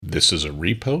This is a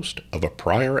repost of a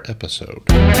prior episode.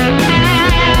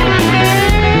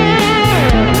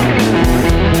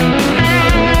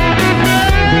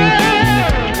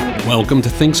 Welcome to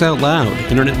Thinks Out Loud,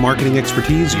 internet marketing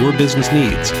expertise your business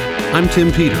needs. I'm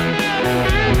Tim Peter.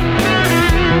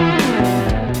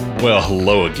 Well,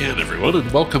 hello again, everyone,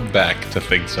 and welcome back to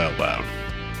Thinks Out Loud,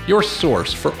 your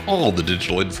source for all the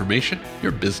digital information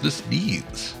your business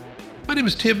needs. My name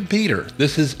is Tim Peter.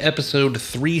 This is episode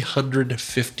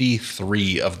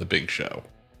 353 of The Big Show.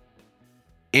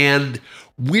 And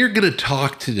we're going to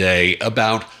talk today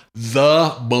about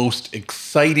the most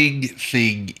exciting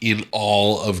thing in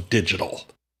all of digital.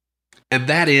 And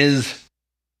that is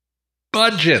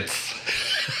budgets.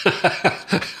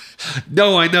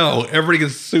 No, I know. Everybody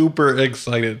gets super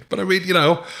excited. But I mean,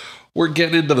 we're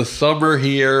getting into the summer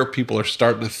here. People are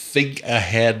starting to think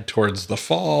ahead towards the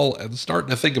fall and starting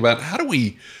to think about how do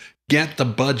we get the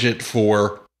budget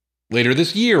for later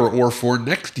this year or for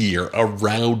next year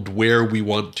around where we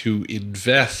want to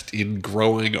invest in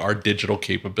growing our digital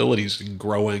capabilities and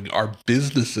growing our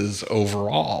businesses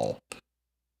overall.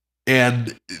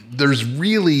 And there's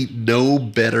really no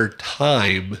better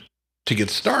time to get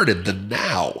started than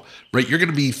now, right? You're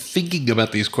going to be thinking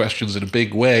about these questions in a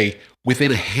big way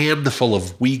within a handful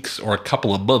of weeks or a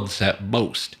couple of months at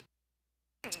most.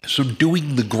 So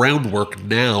doing the groundwork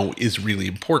now is really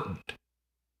important.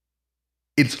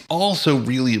 It's also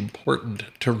really important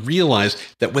to realize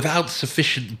that without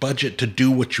sufficient budget to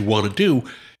do what you want to do,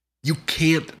 you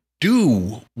can't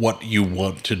do what you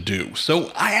want to do.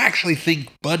 So I actually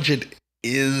think budget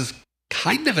is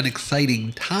kind of an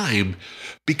exciting time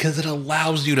because it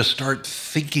allows you to start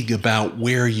thinking about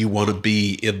where you want to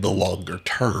be in the longer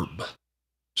term.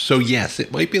 So yes,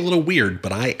 it might be a little weird,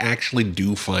 but I actually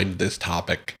do find this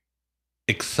topic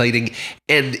exciting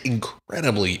and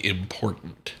incredibly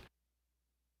important.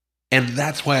 And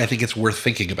that's why I think it's worth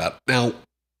thinking about. Now,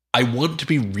 I want to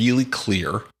be really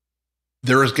clear.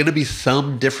 There is going to be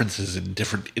some differences in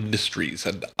different industries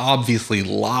and obviously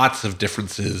lots of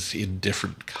differences in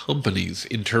different companies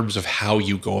in terms of how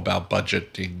you go about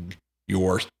budgeting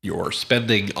your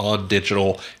spending on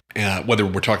digital, whether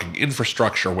we're talking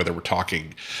infrastructure, whether we're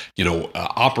talking,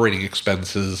 operating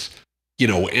expenses,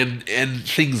 and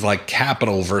things like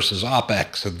capital versus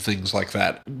OpEx and things like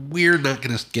that. We're not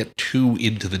going to get too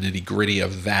into the nitty-gritty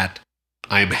of that.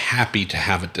 I'm happy to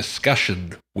have a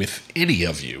discussion with any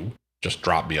of you. Just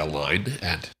drop me a line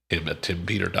at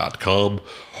tim@timpeter.com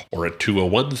or at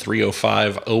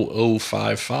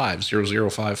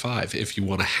 201-305-0055, if you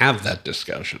want to have that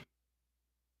discussion.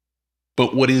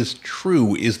 But what is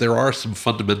true is there are some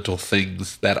fundamental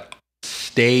things that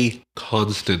stay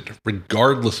constant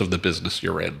regardless of the business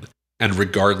you're in and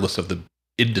regardless of the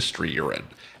industry you're in.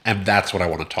 And that's what I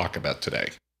want to talk about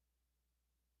today.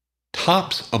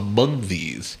 Tops among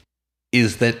these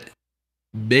is that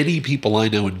many people I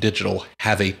know in digital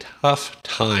have a tough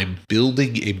time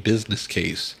building a business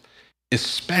case,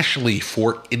 especially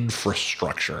for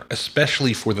infrastructure,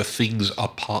 especially for the things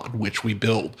upon which we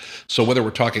build. So whether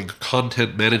we're talking a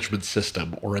content management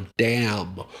system or a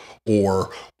dam,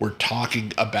 or we're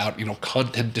talking about,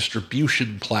 content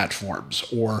distribution platforms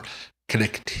or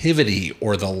connectivity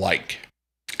or the like,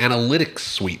 analytics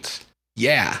suites.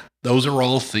 Yeah, those are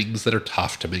all things that are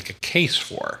tough to make a case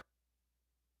for.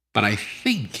 But I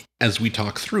think as we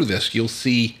talk through this, you'll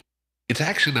see it's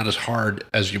actually not as hard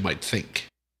as you might think.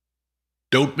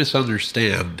 Don't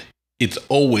misunderstand, it's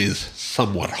always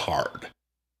somewhat hard.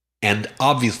 And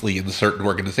obviously in certain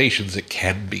organizations, it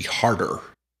can be harder.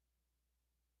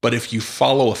 But if you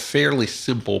follow a fairly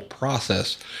simple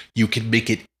process, you can make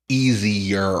it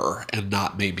easier and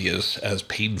not maybe as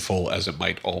painful as it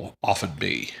might often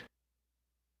be.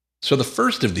 So the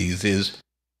first of these is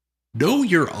know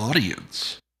your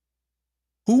audience.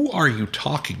 Who are you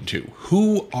talking to?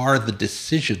 Who are the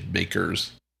decision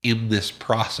makers in this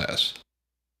process?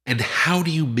 And how do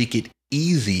you make it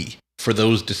easy for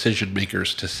those decision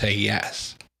makers to say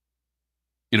yes?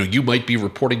 You might be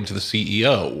reporting to the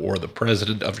CEO or the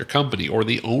president of your company or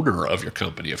the owner of your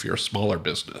company if you're a smaller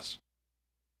business.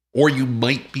 Or you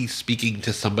might be speaking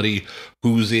to somebody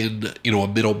who's in, a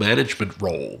middle management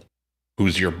role,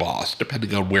 who's your boss,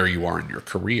 depending on where you are in your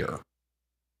career.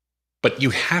 But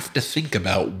you have to think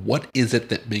about what is it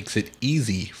that makes it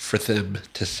easy for them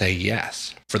to say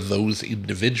yes, for those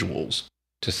individuals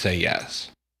to say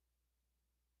yes.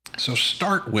 So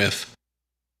start with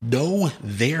know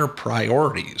their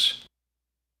priorities.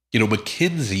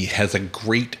 McKinsey has a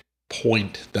great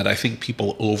point that I think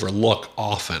people overlook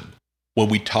often when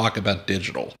we talk about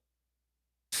digital.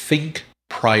 Think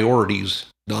priorities,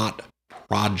 not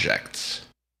projects.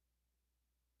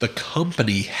 The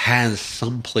company has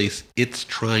someplace it's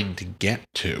trying to get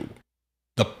to.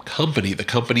 The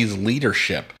company's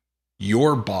leadership,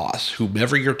 your boss,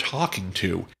 whomever you're talking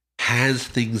to, has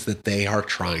things that they are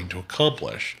trying to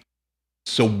accomplish.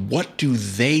 So what do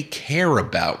they care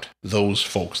about, those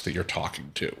folks that you're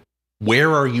talking to?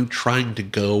 Where are you trying to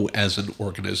go as an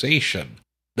organization?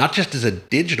 Not just as a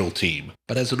digital team,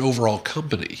 but as an overall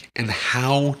company. And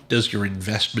how does your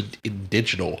investment in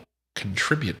digital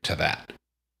contribute to that?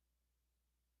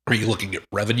 Are you looking at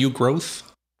revenue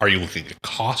growth? Are you looking at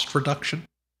cost reduction?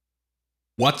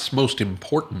 What's most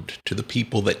important to the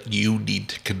people that you need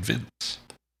to convince?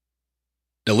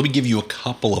 Now, let me give you a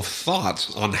couple of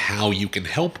thoughts on how you can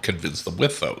help convince them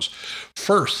with those.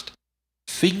 First,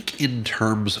 think in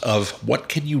terms of what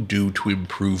can you do to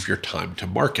improve your time to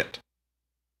market.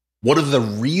 One of the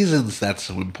reasons that's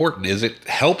so important is it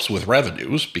helps with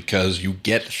revenues because you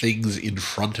get things in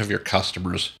front of your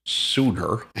customers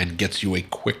sooner and gets you a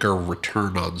quicker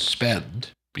return on spend.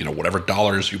 Whatever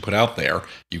dollars you put out there,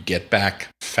 you get back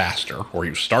faster, or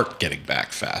you start getting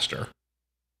back faster.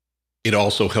 It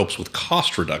also helps with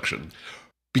cost reduction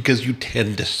because you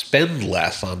tend to spend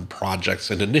less on projects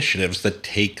and initiatives that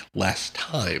take less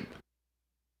time.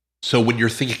 So when you're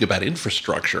thinking about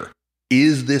infrastructure,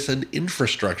 is this an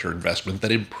infrastructure investment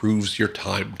that improves your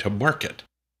time to market?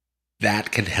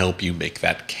 That can help you make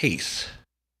that case.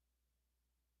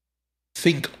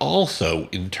 Think also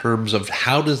in terms of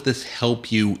how does this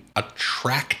help you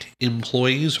attract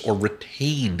employees or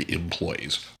retain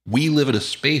employees? We live in a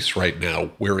space right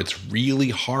now where it's really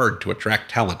hard to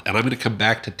attract talent, and I'm going to come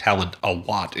back to talent a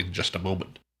lot in just a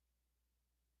moment.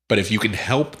 But if you can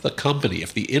help the company,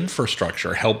 if the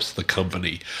infrastructure helps the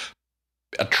company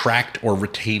attract or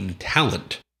retain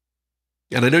talent,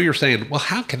 and I know you're saying, well,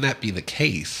 how can that be the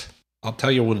case? I'll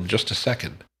tell you in just a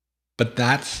second. But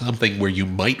that's something where you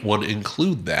might want to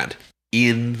include that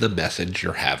in the message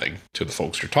you're having to the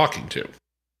folks you're talking to.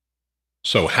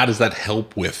 So how does that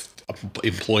help with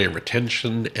employee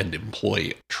retention and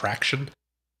employee attraction?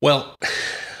 Well,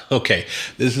 okay,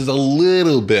 this is a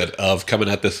little bit of coming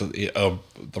at this the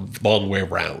long way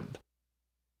around.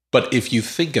 But if you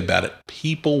think about it,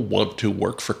 people want to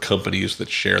work for companies that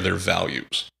share their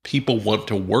values. People want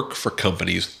to work for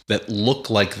companies that look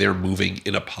like they're moving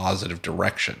in a positive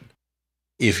direction.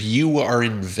 If you are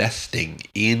investing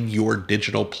in your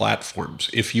digital platforms,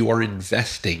 if you are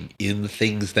investing in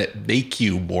things that make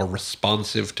you more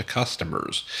responsive to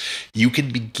customers, you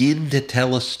can begin to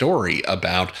tell a story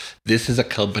about this is a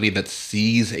company that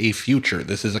sees a future.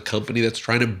 This is a company that's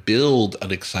trying to build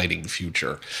an exciting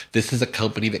future. This is a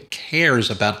company that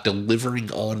cares about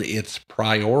delivering on its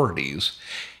priorities.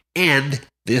 And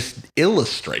this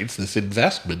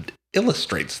investment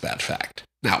illustrates that fact.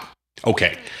 Now,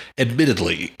 okay,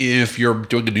 admittedly, if you're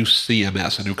doing a new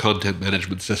CMS, a new content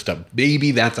management system, maybe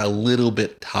that's a little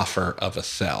bit tougher of a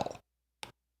sell.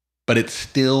 But it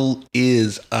still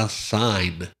is a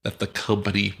sign that the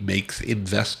company makes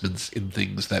investments in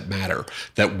things that matter,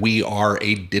 that we are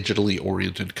a digitally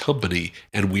oriented company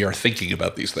and we are thinking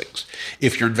about these things.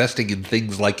 If you're investing in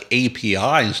things like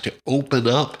APIs to open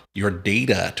up your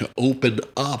data, to open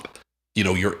up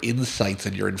your insights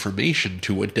and your information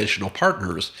to additional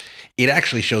partners, it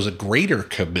actually shows a greater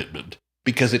commitment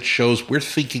because it shows we're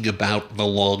thinking about the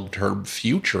long-term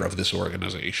future of this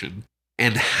organization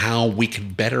and how we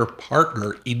can better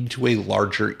partner into a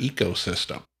larger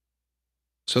ecosystem.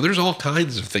 So there's all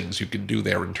kinds of things you can do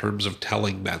there in terms of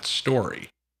telling that story.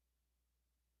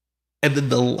 And then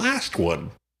the last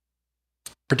one,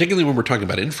 particularly when we're talking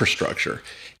about infrastructure,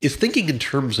 is thinking in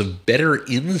terms of better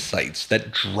insights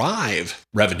that drive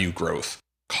revenue growth,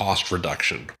 cost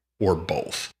reduction, or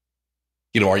both.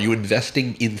 Are you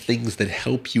investing in things that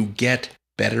help you get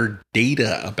better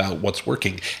data about what's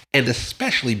working, and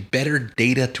especially better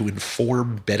data to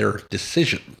inform better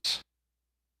decisions?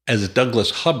 As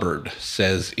Douglas Hubbard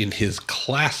says in his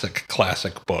classic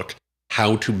book,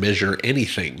 How to Measure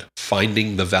Anything,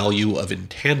 Finding the Value of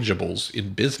Intangibles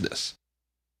in Business,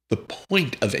 the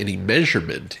point of any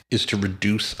measurement is to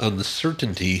reduce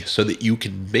uncertainty so that you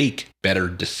can make better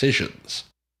decisions.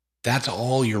 That's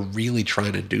all you're really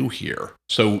trying to do here.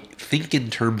 So think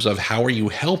in terms of how are you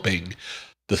helping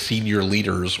the senior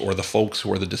leaders or the folks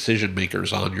who are the decision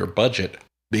makers on your budget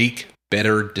make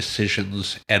better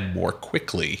decisions and more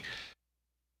quickly,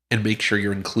 and make sure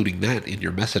you're including that in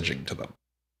your messaging to them.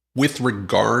 With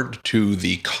regard to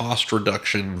the cost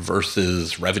reduction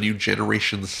versus revenue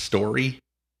generation story,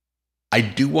 I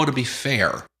do want to be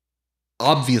fair.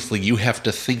 Obviously, you have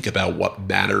to think about what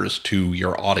matters to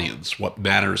your audience, what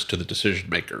matters to the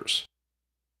decision makers.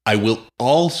 I will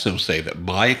also say that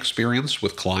my experience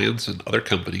with clients and other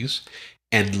companies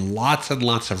and lots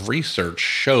of research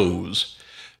shows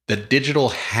that digital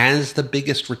has the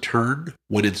biggest return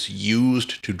when it's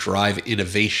used to drive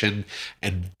innovation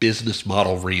and business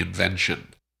model reinvention.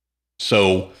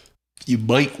 So you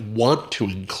might want to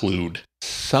include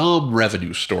some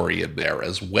revenue story in there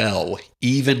as well,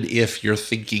 even if you're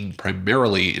thinking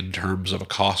primarily in terms of a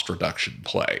cost reduction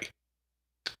play.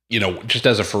 Just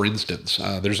as a for instance,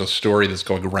 there's a story that's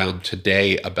going around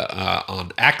today about on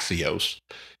Axios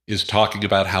is talking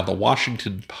about how the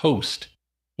Washington Post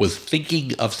was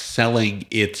thinking of selling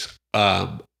its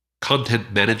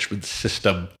content management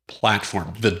system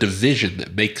platform, the division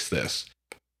that makes this.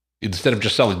 Instead of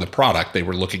just selling the product, they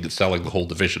were looking at selling the whole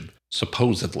division,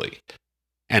 supposedly.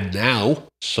 And now,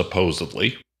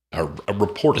 supposedly, or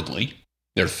reportedly,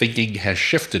 their thinking has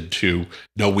shifted to,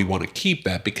 no, we want to keep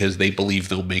that because they believe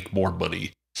they'll make more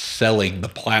money selling the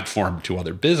platform to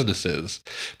other businesses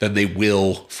than they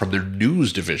will from their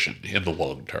news division in the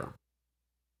long term.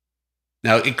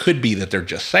 Now, it could be that they're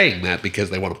just saying that because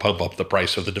they want to pump up the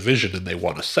price of the division and they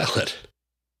want to sell it.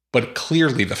 But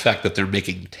clearly, the fact that they're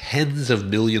making tens of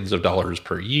millions of dollars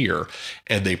per year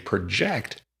and they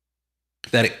project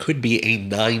that it could be a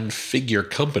 9-figure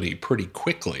company pretty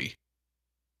quickly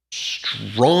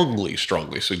strongly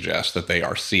suggests that they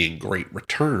are seeing great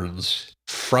returns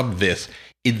from this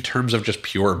in terms of just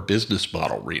pure business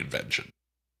model reinvention.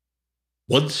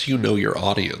 Once you know your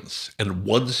audience and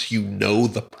once you know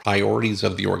the priorities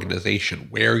of the organization,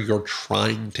 where you're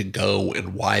trying to go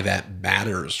and why that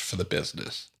matters for the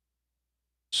business,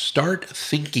 start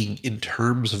thinking in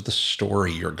terms of the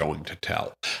story you're going to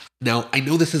tell. Now, I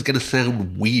know this is going to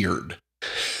sound weird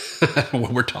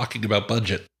when we're talking about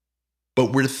budget,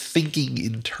 but we're thinking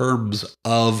in terms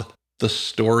of the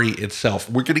story itself.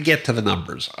 We're going to get to the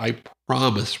numbers. I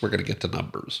promise we're going to get to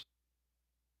numbers.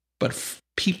 But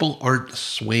people aren't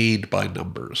swayed by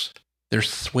numbers. They're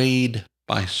swayed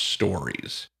by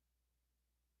stories.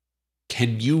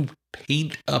 Can you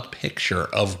paint a picture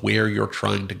of where you're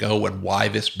trying to go and why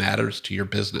this matters to your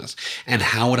business and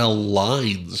how it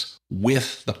aligns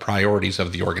with the priorities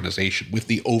of the organization, with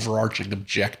the overarching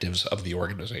objectives of the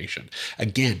organization?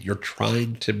 Again, you're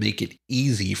trying to make it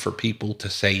easy for people to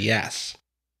say yes.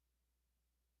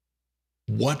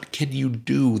 What can you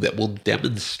do that will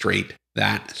demonstrate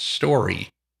that story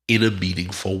in a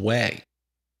meaningful way?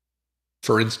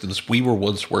 For instance, we were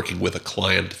once working with a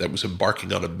client that was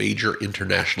embarking on a major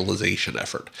internationalization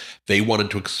effort. They wanted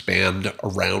to expand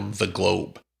around the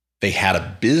globe. They had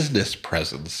a business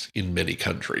presence in many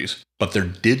countries, but their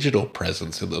digital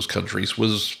presence in those countries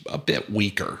was a bit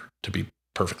weaker, to be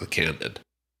perfectly candid.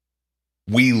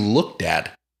 We looked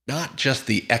at not just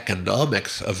the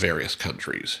economics of various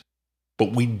countries,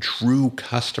 but we drew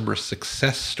customer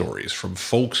success stories from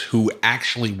folks who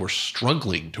actually were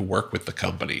struggling to work with the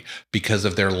company because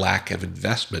of their lack of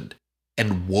investment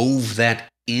and wove that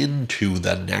into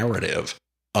the narrative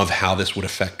of how this would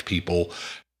affect people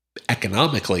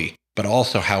economically, but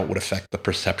also how it would affect the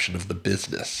perception of the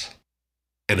business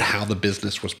and how the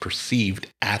business was perceived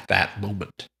at that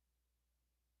moment.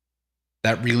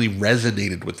 That really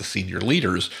resonated with the senior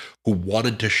leaders who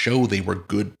wanted to show they were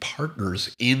good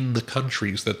partners in the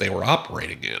countries that they were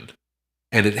operating in.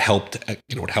 And it helped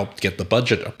get the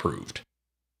budget approved.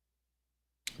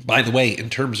 By the way,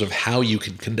 in terms of how you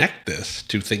can connect this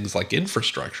to things like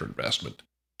infrastructure investment,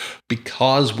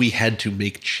 because we had to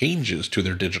make changes to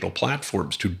their digital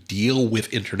platforms to deal with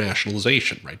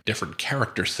internationalization, right? Different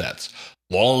character sets,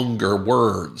 longer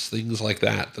words, things like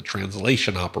that, the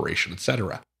translation operation,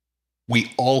 etc.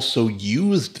 We also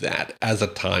used that as a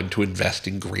time to invest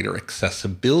in greater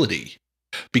accessibility.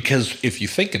 Because if you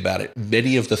think about it,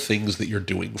 many of the things that you're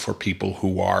doing for people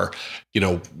who are,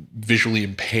 visually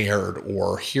impaired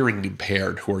or hearing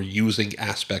impaired, who are using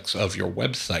aspects of your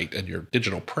website and your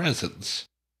digital presence,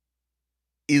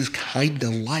 is kind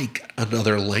of like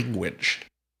another language.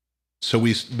 So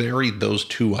we married those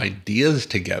two ideas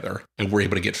together and we're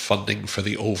able to get funding for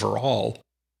the overall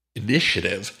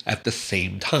initiative at the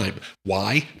same time.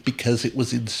 Why? Because it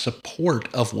was in support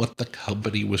of what the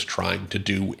company was trying to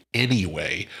do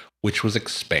anyway, which was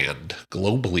expand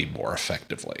globally more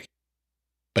effectively.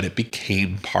 But it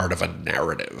became part of a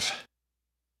narrative.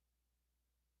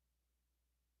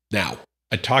 Now,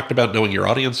 I talked about knowing your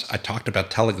audience. I talked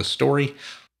about telling the story.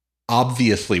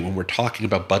 Obviously, when we're talking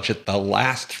about budget, the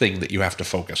last thing that you have to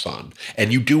focus on,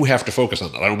 and you do have to focus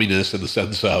on it, I don't mean this in the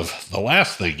sense of the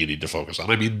last thing you need to focus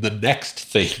on. I mean the next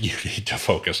thing you need to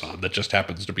focus on that just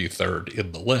happens to be third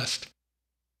in the list,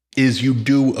 is you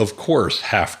do, of course,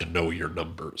 have to know your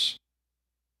numbers.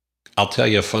 I'll tell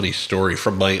you a funny story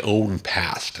from my own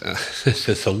past. This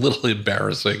is a little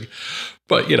embarrassing,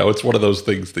 but it's one of those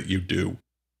things that you do.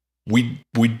 We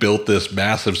built this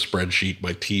massive spreadsheet,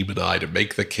 my team and I, to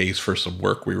make the case for some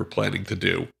work we were planning to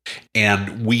do.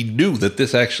 And we knew that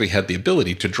this actually had the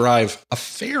ability to drive a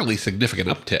fairly significant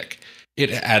uptick. It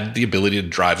had the ability to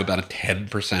drive about a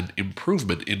 10%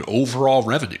 improvement in overall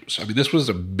revenues. I mean, this was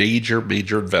a major,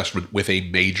 major investment with a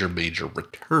major, major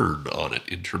return on it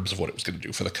in terms of what it was going to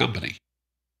do for the company.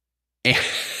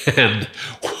 And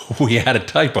we had a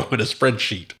typo in a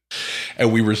spreadsheet.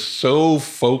 And we were so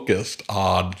focused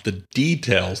on the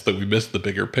details that we missed the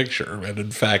bigger picture. And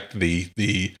in fact, the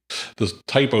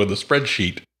typo in the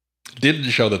spreadsheet didn't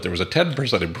show that there was a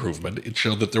 10% improvement. It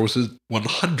showed that there was a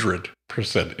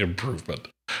 100% improvement,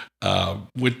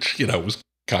 which, was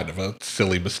kind of a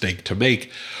silly mistake to make.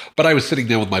 But I was sitting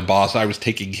down with my boss. I was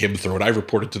taking him through it. I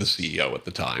reported to the CEO at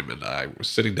the time, and I was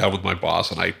sitting down with my boss,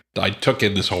 and I took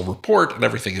in this whole report and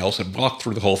everything else and walked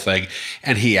through the whole thing.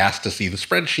 And he asked to see the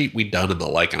spreadsheet we'd done and the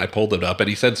like, and I pulled it up, and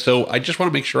he said, "So I just want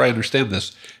to make sure I understand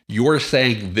this. You're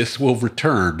saying this will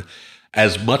return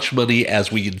as much money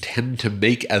as we intend to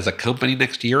make as a company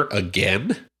next year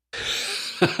again?"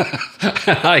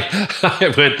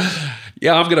 I went,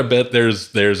 "Yeah, I'm going to bet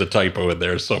there's a typo in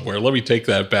there somewhere. Let me take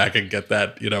that back and get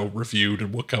that, reviewed,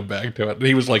 and we'll come back to it." And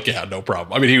he was like, "Yeah, no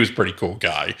problem." I mean, he was a pretty cool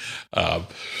guy.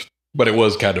 But it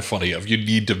was kind of funny you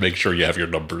need to make sure you have your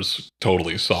numbers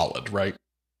totally solid, right?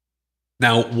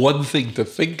 Now, one thing to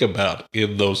think about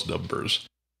in those numbers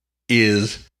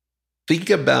is think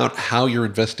about how you're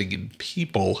investing in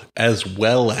people as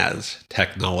well as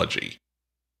technology.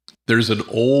 There's an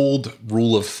old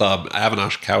rule of thumb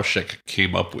Avinash Kaushik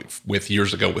came up with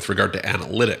years ago with regard to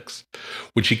analytics,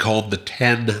 which he called the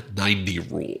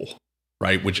 10-90 rule,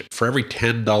 right? Which for every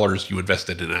 $10 you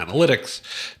invested in analytics,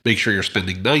 make sure you're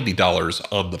spending $90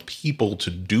 on the people to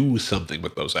do something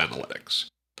with those analytics.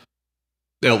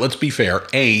 Now, let's be fair.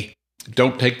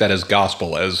 Don't take that as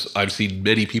gospel, as I've seen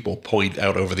many people point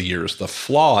out over the years. The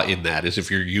flaw in that is if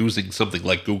you're using something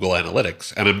like Google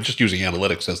Analytics, and I'm just using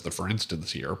analytics as the for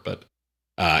instance here, but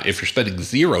if you're spending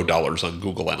 $0 on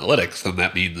Google Analytics, then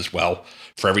that means, well,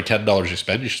 for every $10 you should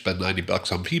spend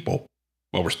 $90 on people.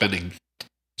 Well, we're spending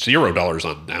 $0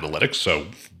 on analytics, so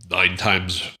 90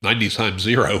 times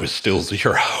 0 is still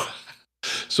 0.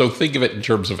 So think of it in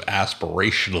terms of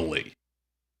aspirationally.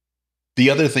 The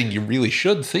other thing you really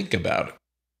should think about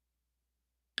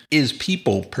is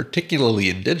people, particularly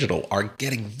in digital, are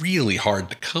getting really hard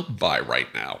to come by right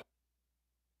now.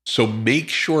 So make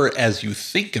sure as you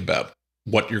think about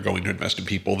what you're going to invest in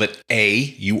people that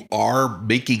you are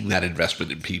making that investment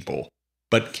in people,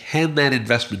 but can that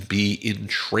investment be in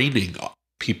training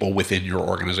people within your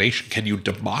organization? Can you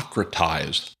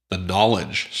democratize the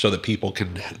knowledge so that people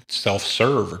can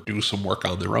self-serve or do some work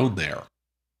on their own there?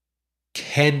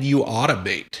 Can you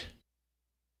automate?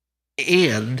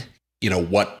 And,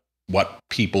 what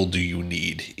people do you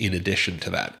need in addition to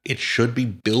that? It should be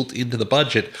built into the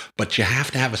budget, but you have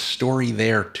to have a story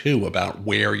there too about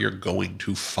where you're going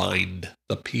to find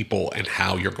the people and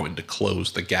how you're going to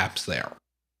close the gaps there.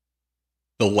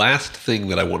 The last thing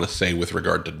that I want to say with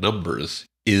regard to numbers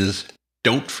is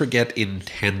don't forget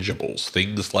intangibles,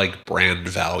 things like brand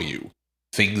value.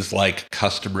 Things like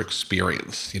customer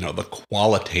experience, the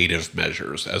qualitative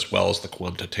measures as well as the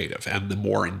quantitative and the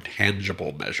more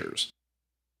intangible measures.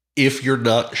 If you're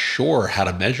not sure how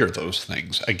to measure those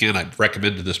things, again, I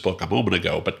recommended this book a moment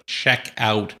ago, but check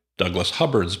out Douglas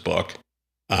Hubbard's book,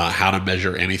 How to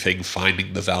Measure Anything,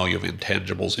 Finding the Value of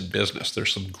Intangibles in Business.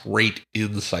 There's some great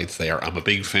insights there. I'm a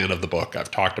big fan of the book.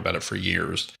 I've talked about it for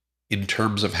years in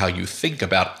terms of how you think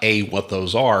about A, what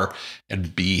those are,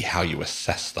 and B, how you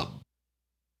assess them.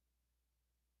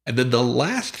 And then the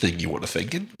last thing you want to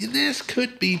think, and this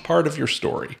could be part of your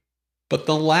story, but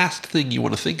the last thing you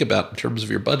want to think about in terms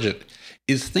of your budget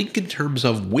is think in terms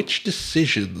of which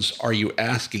decisions are you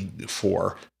asking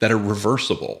for that are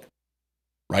reversible,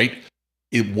 right?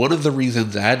 One of the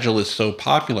reasons Agile is so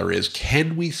popular is,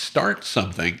 can we start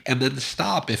something and then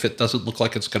stop if it doesn't look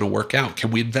like it's going to work out? Can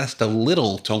we invest a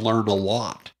little to learn a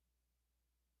lot?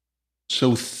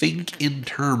 So think in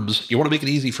terms, you want to make it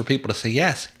easy for people to say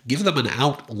yes, give them an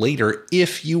out later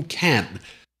if you can.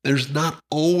 There's not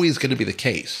always going to be the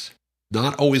case.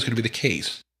 Not always going to be the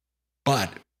case.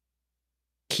 But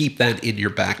keep that in your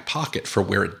back pocket for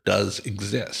where it does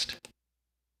exist.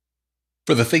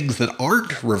 For the things that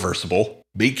aren't reversible,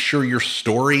 make sure your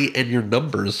story and your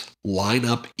numbers line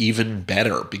up even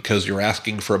better because you're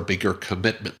asking for a bigger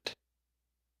commitment.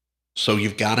 So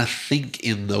you've got to think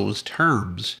in those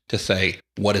terms to say,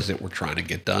 what is it we're trying to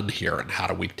get done here and how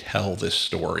do we tell this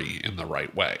story in the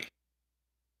right way?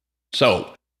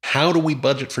 So, how do we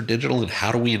budget for digital and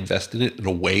how do we invest in it in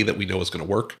a way that we know is going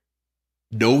to work?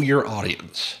 Know your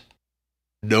audience.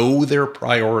 Know their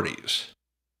priorities.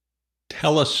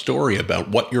 Tell a story about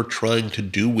what you're trying to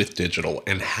do with digital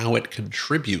and how it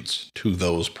contributes to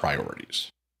those priorities.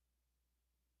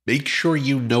 Make sure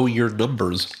you know your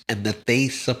numbers and that they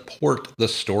support the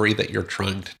story that you're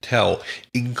trying to tell,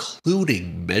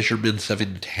 including measurements of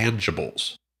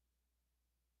intangibles.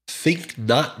 Think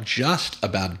not just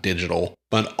about digital,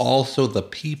 but also the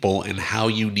people and how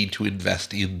you need to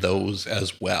invest in those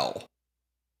as well.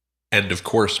 And of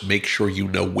course, make sure you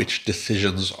know which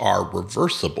decisions are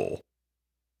reversible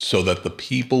so that the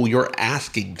people you're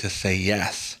asking to say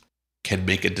yes can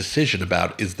make a decision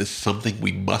about, is this something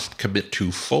we must commit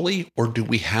to fully, or do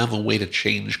we have a way to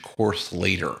change course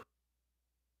later?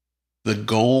 The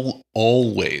goal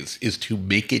always is to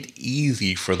make it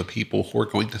easy for the people who are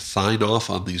going to sign off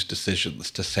on these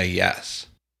decisions to say yes.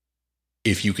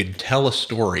 If you can tell a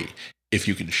story, if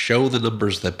you can show the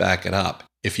numbers that back it up,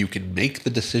 if you can make the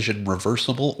decision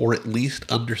reversible or at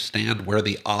least understand where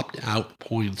the opt-out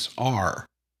points are,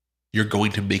 you're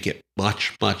going to make it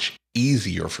much, much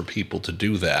easier for people to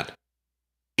do that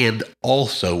and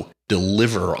also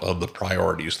deliver on the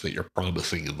priorities that you're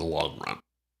promising in the long run.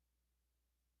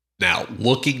 Now,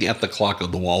 looking at the clock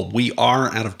on the wall, we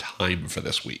are out of time for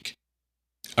this week.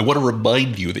 I want to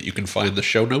remind you that you can find the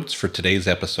show notes for today's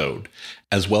episode,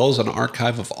 as well as an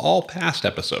archive of all past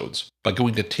episodes, by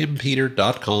going to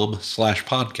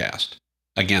timpeter.com/podcast.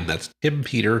 Again, that's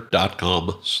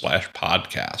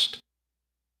timpeter.com/podcast.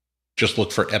 Just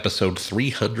look for episode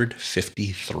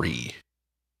 353.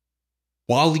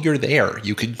 While you're there,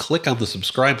 you can click on the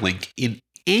subscribe link in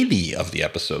any of the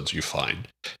episodes you find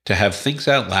to have Thinks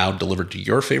Out Loud delivered to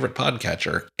your favorite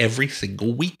podcatcher every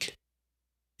single week.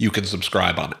 You can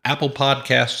subscribe on Apple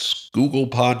Podcasts, Google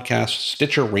Podcasts,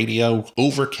 Stitcher Radio,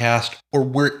 Overcast, or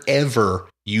wherever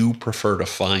you prefer to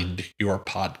find your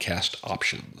podcast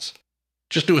options.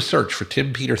 Just do a search for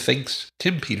Tim Peter Thinks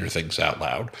Out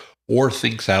Loud, or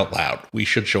Thinks Out Loud. We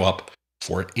should show up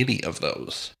for any of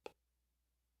those.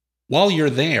 While you're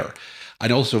there,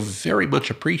 I'd also very much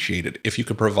appreciate it if you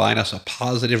could provide us a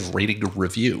positive rating or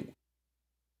review.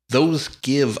 Those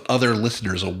give other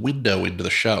listeners a window into the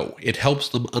show. It helps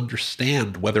them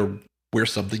understand whether we're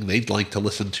something they'd like to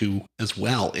listen to as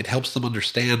well. It helps them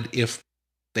understand if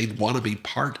they'd want to be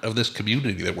part of this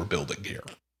community that we're building here.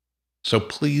 So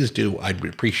please do. I'd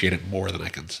appreciate it more than I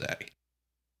can say.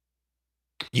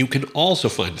 You can also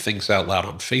find Thinks Out Loud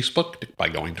on Facebook by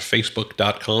going to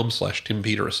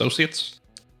facebook.com/TimPeterAssociates.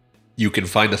 You can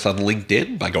find us on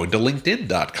LinkedIn by going to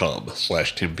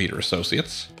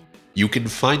linkedin.com/TimPeterAssociates. You can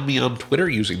find me on Twitter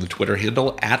using the Twitter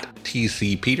handle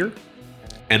 @TCPeter.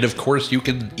 And of course, you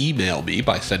can email me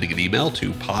by sending an email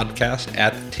to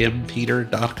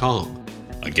podcast@timpeter.com.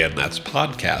 Again, that's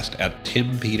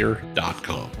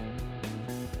podcast@timpeter.com.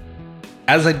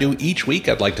 As I do each week,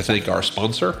 I'd like to thank our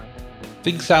sponsor.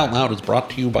 Thinks Out Loud is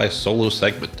brought to you by Solo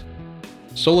Segment.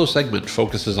 Solo Segment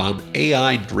focuses on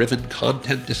AI-driven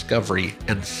content discovery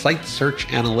and site search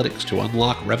analytics to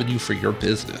unlock revenue for your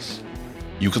business.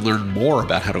 You can learn more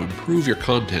about how to improve your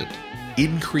content,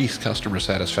 increase customer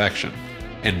satisfaction,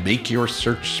 and make your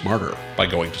search smarter by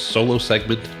going to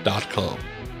solosegment.com.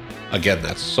 Again,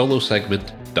 that's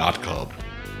solosegment.com.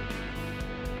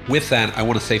 With that, I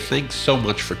want to say thanks so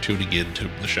much for tuning in to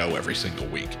the show every single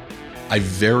week. I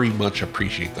very much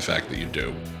appreciate the fact that you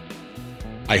do.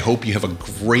 I hope you have a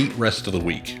great rest of the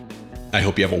week. I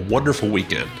hope you have a wonderful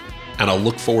weekend, and I'll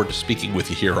look forward to speaking with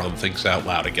you here on Thinks Out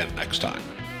Loud again next time.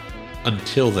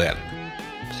 Until then,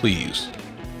 please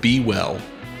be well,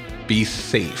 be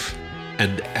safe,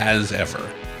 and as ever,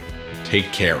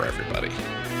 take care, everybody.